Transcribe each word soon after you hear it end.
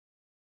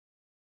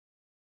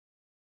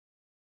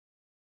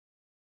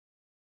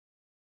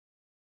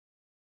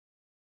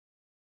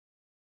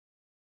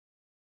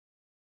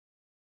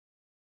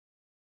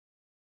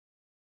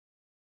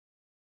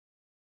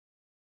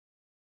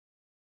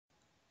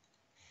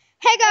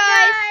Hey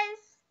guys!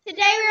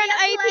 Today we're on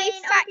playing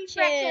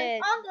OPFactions.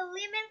 on the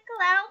Lemon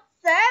Cloud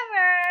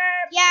server.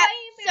 Yeah,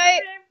 so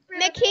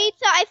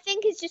Nikita, I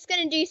think, is just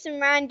going to do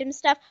some random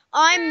stuff.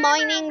 I'm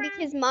mining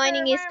because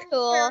mining is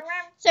cool.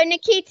 So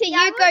Nikita,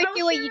 you go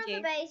do what you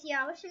do. Base.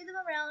 Yeah, I will show them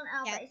around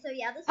our base. So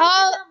yeah, this is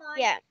Oh, our mine.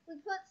 yeah. We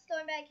put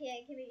stone back here.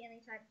 It can be any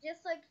type,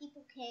 just so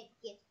people can't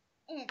get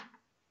in.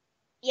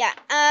 Yeah,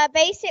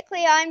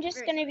 basically I'm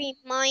just going to be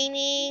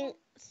mining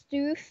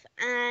stuff,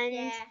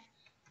 and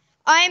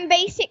I'm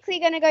basically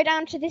going to go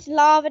down to this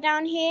lava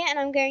down here, and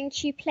I'm going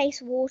to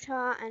place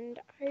water and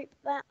hope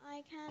that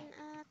I can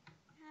have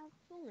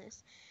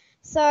fullness.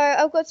 So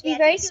I've got to be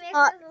very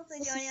smart. TNTMaster is also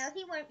joining us.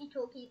 He won't be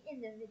talking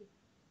in the video,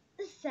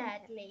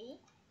 sadly.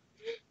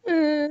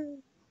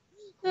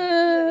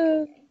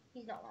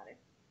 He's not allowed.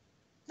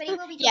 But he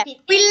will be talking.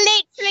 Yeah, we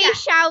literally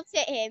shout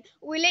at him.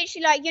 We're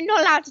literally like, "You're not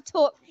allowed to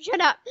talk.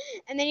 Shut up!"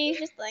 And then he's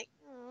just like,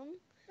 "Oh."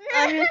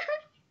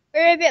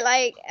 We're a bit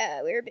like,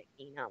 we're a bit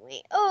mean, aren't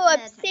we? Oh,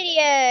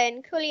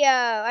 obsidian,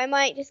 coolio. I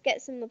might just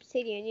get some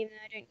obsidian, even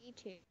though I don't need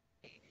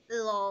to.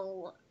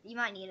 Lol. You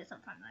might need it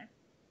sometime though.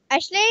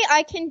 Actually,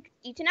 I can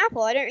eat an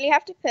apple. I don't really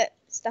have to put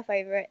stuff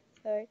over it.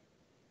 So.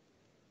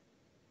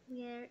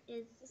 Where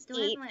is?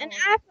 Eat an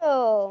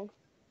apple.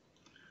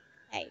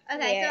 Hey,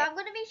 okay, so I'm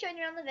going to be showing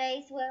you around the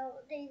base.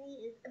 Well,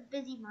 Daisy is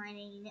busy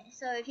mining.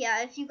 So if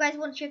you guys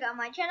want to check out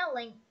my channel,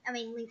 link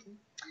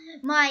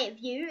my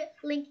view,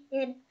 link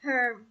in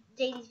her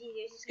Daisy's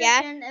video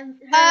description.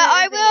 Yeah.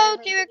 I will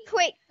do a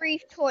quick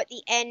brief tour at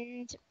the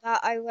end, but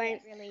I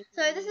won't really.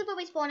 So this is where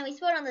we spawn, and we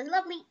spawn on this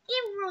lovely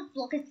emerald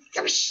block. It's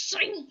so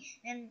shiny.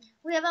 And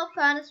we have our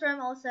furnace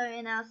room also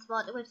in our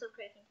spot with some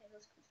crafting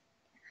tables.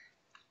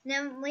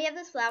 Then we have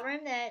this flower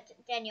room that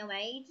Daniel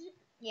made.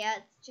 Yeah,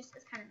 it's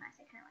kind of nice.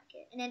 I kind of like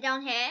it. And then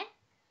down here,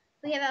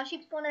 we have our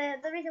sheep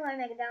spawner. The reason why I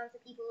make it down so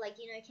people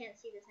can't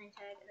see the same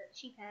tag that the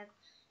sheep have.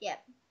 Yeah.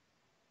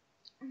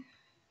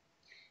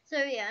 So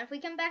yeah, if we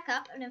come back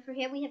up, and then for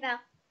here we have our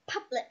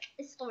public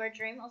storage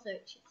room, also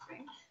sheep's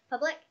room,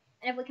 public.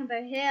 And if we come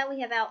over here, we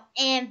have our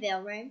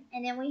anvil room,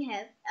 and then we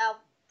have our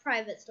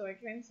private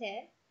storage rooms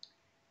here.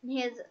 And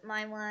here's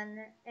my one,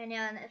 and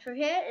then for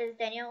here is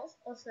Daniel's,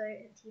 also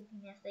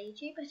TNTMaster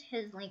YouTube, but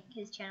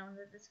his channel in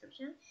the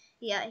description.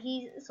 Yeah,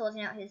 he's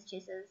sorting out his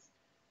chests.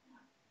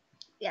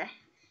 Yeah.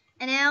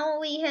 And now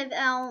we have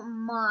our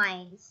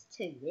mines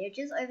too. They're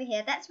just over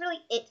here. That's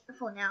really it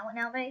for now in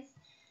our base.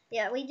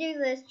 Yeah, we do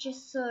this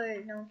just so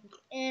no one can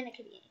get in. It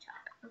could be any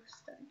type of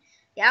stone.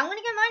 Yeah, I'm gonna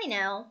go mining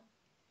now.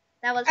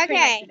 That was pretty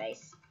much the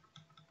base.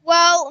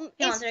 Well,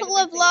 it's full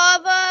of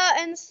lava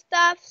and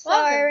stuff, so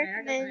I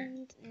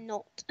recommend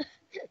not.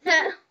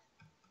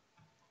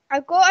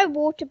 I've got a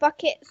water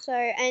bucket,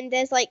 and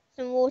there's like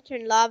some water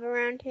and lava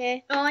around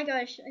here. Oh my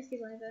gosh, I see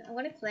one of them. I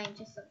want to claim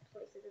just some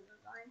places in the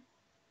line.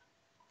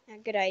 Yeah,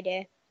 good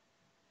idea.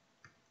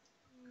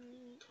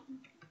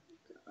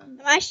 I'm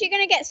actually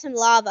gonna get some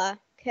lava,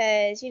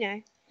 because,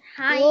 you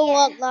all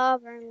want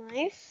lava in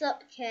life.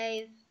 Sup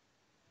cave.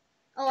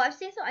 Oh, I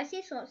see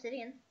some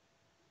obsidian.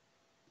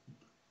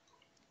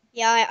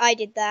 Yeah, I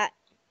did that.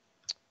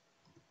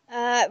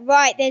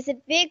 Right, there's a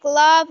big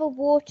lava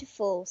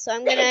waterfall, so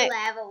I'm gonna...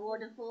 Lava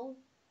waterfall?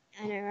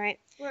 I know, right?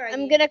 Where are you?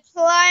 I'm gonna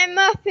climb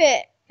up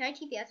it. Can I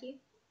TP out you?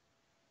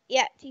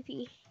 Yeah,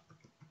 TP.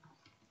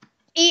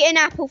 Eat an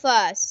apple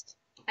first.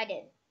 I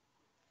did.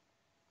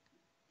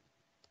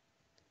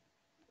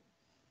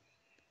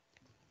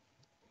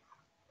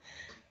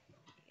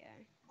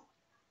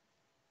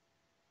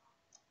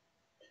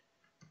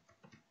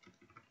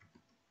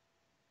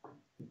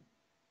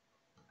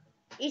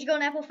 Each go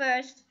an apple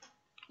first.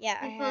 Yeah,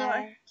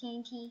 before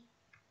TNT.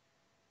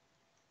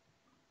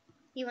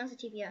 He wants a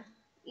TP.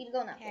 Each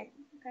go an apple. Okay,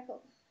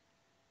 cool.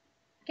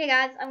 Okay,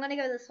 guys, I'm gonna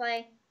go this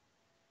way.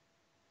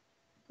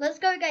 Let's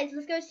go, guys.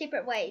 Let's go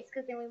separate ways,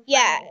 because then we.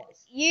 Yeah,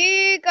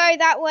 you go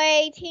that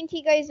way.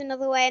 TNT goes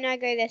another way, and I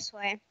go this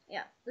way.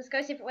 Yeah, let's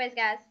go separate ways,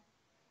 guys.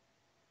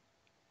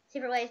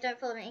 Separate ways. Don't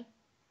follow me.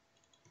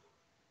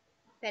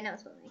 Okay, now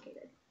it's following me. Okay,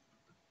 good.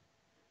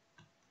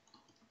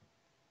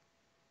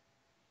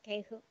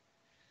 Okay, cool.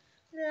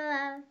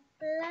 La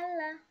la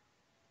la.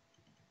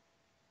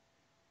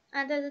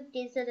 Under the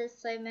desert is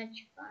so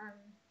much fun.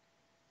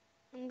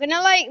 I'm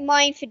gonna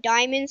mine for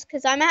diamonds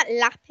because I'm at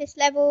lapis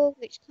level,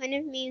 which kind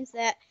of means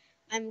that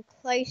I'm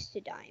close to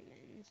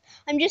diamonds.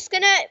 I'm just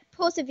gonna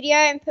pause the video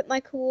and put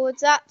my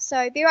cords up,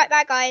 so be right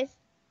back, guys.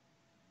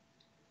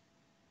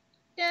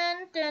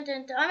 Dun dun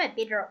dun dun. I'm at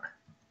bedrock.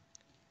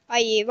 Are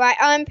you? Right,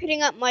 I'm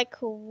putting up my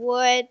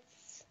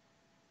cords.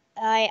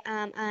 I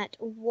am at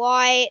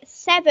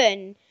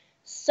Y7.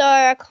 So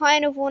I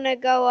kind of want to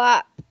go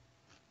up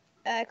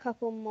a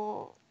couple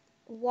more.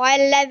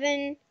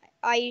 Y11,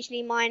 I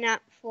usually mine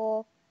up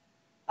for...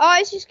 Oh, I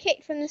was just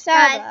kicked from the server.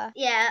 Guys,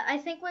 yeah, I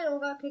think we all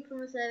got kicked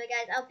from the server,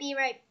 guys. I'll be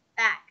right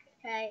back,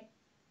 okay?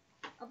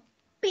 I'll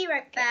be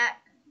right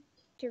back.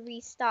 To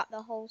restart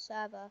the whole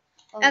server.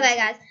 Okay,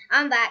 guys,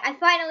 I'm back. I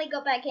finally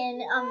got back in.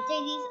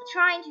 Daisy's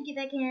trying to get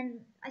back in.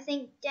 I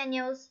think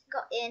Daniel's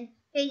got in.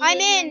 I'm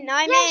in.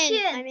 I'm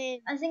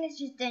in. I think it's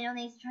just Daniel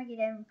needs to try to get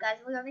in, guys.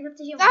 We're going to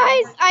see.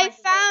 Guys, I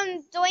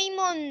found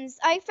diamonds.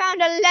 I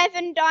found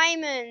 11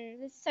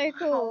 diamonds. It's so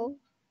cool.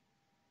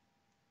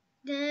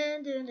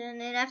 And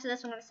after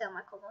this, I'm going to sell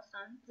my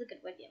cobblestone. It's a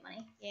good way to get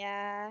money.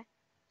 Yeah.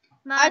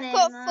 Money, I've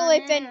got full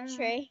money.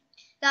 inventory.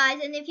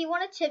 Guys, and if you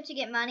want a tip to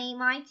get money,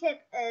 my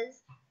tip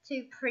is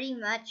to pretty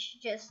much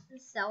just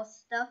sell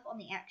stuff on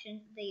the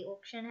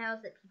auction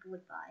house that people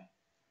would buy.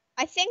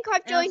 I think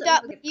I've joined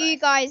up with your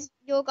guys'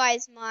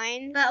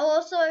 mines. But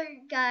also,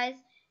 guys,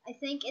 I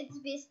think it's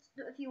best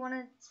if you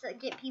want to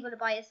get people to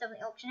buy your stuff at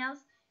the auction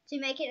house to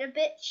make it a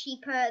bit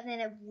cheaper than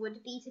it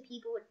would be to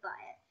people would buy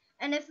it.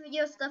 And if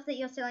your stuff that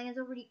you're selling is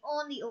already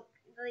on the auction,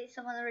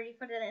 someone already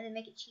put it in, and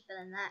make it cheaper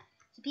than that,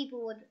 so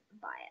people would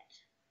buy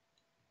it.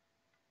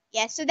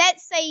 Yeah, so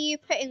let's say you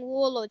put in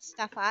warlord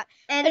stuff up.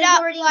 And there's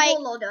already a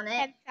warlord on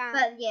it. 10,000.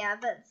 But yeah,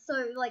 so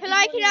like. Put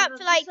it up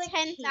to like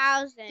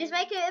 10,000. Just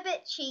make it a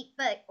bit cheap,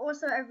 but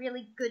also a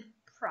really good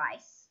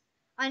price.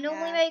 I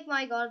normally make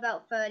my god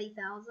about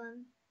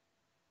 30,000.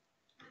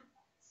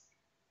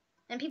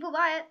 And people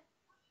buy it.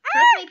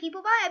 Trust me,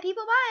 people buy it.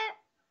 People buy it.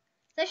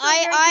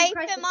 I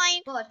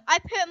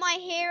put my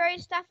hero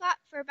stuff up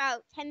for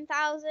about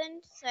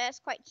 10,000, so that's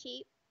quite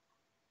cheap.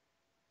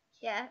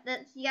 Yeah,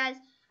 that's you guys.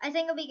 I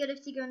think it'll be good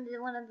if you go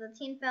into one of the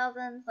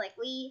 10,000s like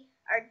we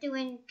are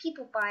doing.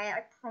 People buy it.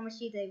 I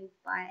promise you, they will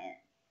buy it.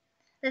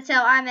 That's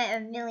how I'm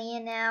at 1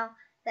 million now.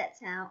 That's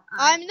how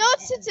I'm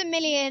not at 1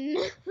 million.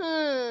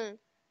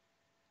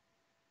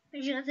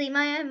 As you can see,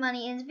 my own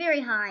money is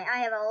very high. I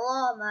have a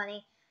lot of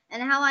money,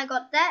 and how I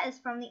got that is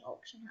from the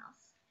auction house.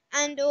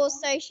 And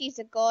also, she's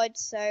a god,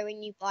 so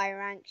when you buy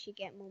ranks, you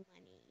get more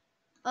money.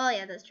 Oh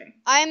yeah, that's true.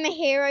 I'm a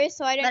hero,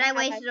 so I don't. But I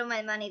wasted all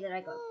my money that I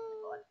got from the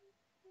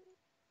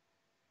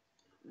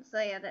god. So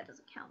yeah, that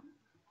doesn't count.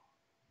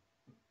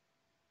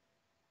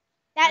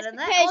 That's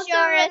because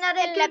you're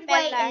another good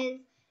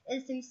way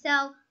is to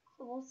sell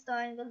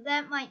cobblestone, but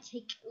that might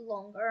take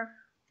longer.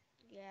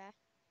 Yeah.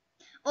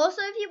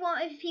 Also,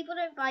 if people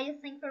don't buy your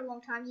thing for a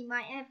long time, you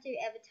might have to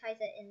advertise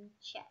it in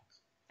chat.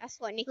 That's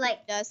what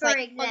Nikita does. For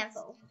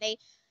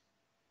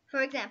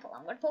example,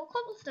 I'm going to put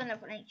cobblestone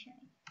up on HA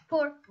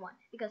for one,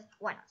 because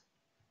why not?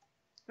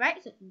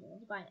 Right? So no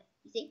one's buying it.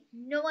 You see?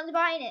 No one's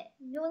buying it.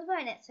 No one's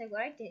buying it. So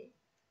what I do,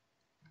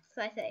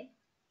 so I say,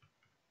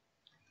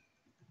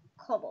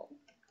 cobble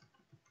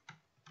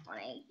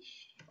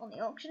on the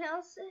auction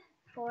house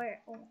for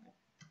only.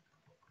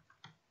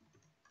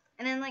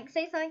 And then like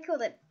say something cool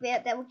that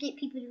will get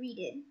people to read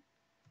it.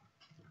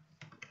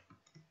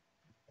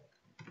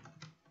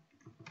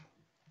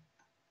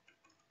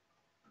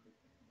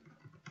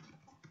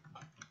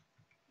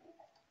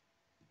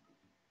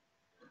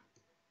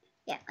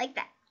 Yeah, like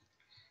that.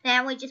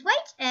 Now we just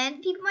wait,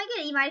 and people might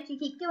get it. You might have to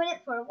keep doing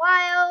it for a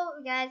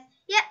while, guys.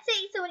 Yep,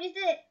 see, someone just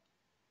did it.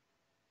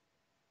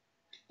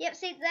 Yep,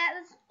 see,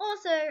 that's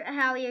also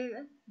how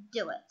you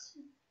do it.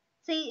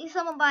 See, if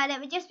someone bought it,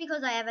 but just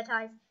because I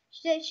advertised,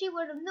 she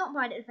would have not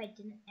bought it if I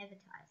didn't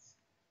advertise.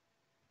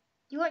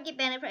 You won't get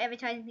banned for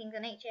advertising things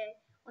on HA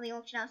on the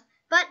auction house,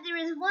 but there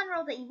is one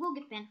rule that you will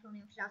get banned from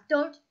the auction house: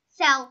 don't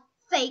sell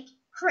fake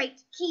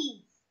crate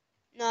keys.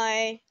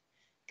 No.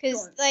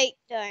 Because, like,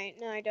 don't.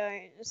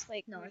 It's,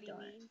 like, no, really don't.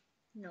 mean.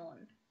 No,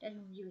 that's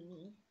really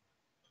mean.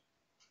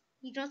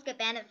 You just get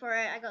banned for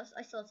it. I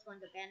saw someone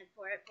get banned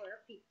for it for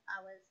a few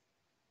hours.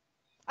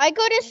 I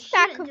got a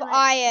stack of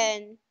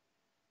iron.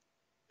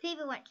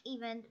 People won't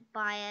even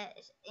buy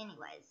it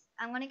anyways.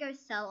 I'm going to go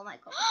sell all my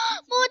cobble.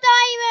 More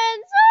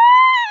diamonds!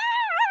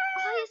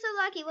 Oh, you're so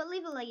lucky. What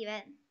level are you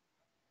at?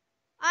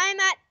 I'm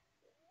at,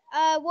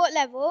 what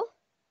level?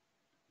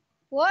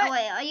 What? Oh,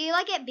 wait, are you,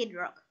 like, at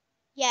bedrock?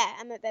 Yeah,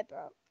 I'm at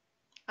bedrock.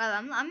 Oh,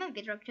 I'm at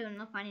bedrock too, and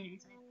not finding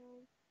anything.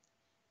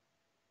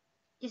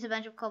 Just a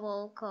bunch of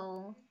cobble,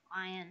 coal,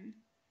 iron.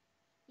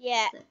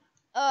 Yeah.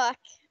 Ugh,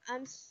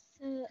 I'm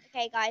so...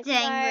 Okay, guys,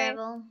 Dang,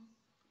 gravel.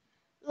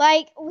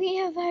 Like,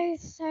 we are both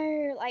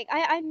so... Like,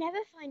 I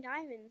never find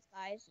diamonds,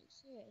 guys.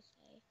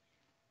 Seriously.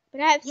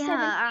 But I have 17.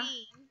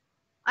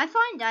 I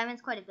find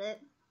diamonds quite a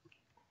bit.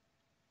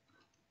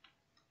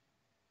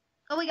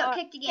 Oh, we got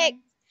kicked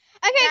again.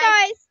 Okay,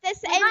 guys,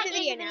 that's the end of the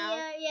video now.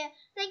 Yeah,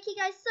 thank you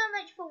guys so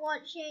much for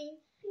watching.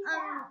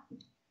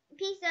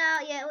 Peace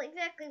out. Yeah,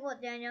 exactly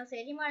what Daniel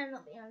said. He might have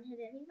not been on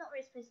here. He's not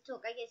really supposed to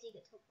talk. I guess he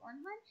could talk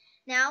one.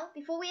 Now,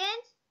 before we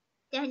end,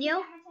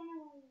 Daniel.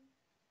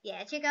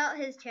 Yeah, check out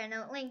his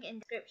channel. Link in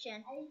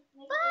description. Bye.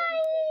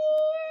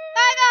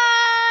 Bye,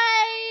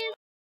 guys.